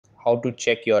how to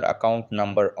check your account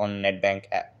number on Nedbank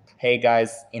app. Hey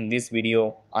guys, in this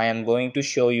video, I am going to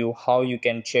show you how you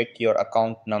can check your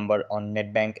account number on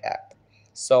Nedbank app.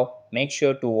 So make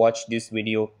sure to watch this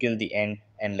video till the end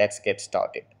and let's get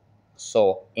started.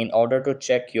 So in order to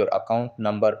check your account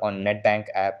number on Nedbank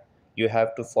app, you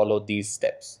have to follow these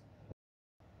steps.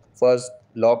 First,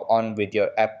 log on with your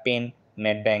app PIN,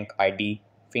 Nedbank ID,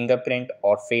 fingerprint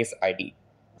or Face ID.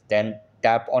 Then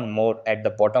tap on More at the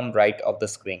bottom right of the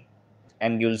screen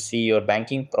and you'll see your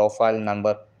banking profile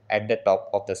number at the top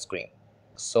of the screen.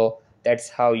 So that's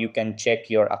how you can check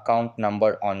your account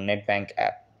number on Nedbank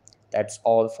app. That's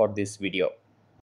all for this video.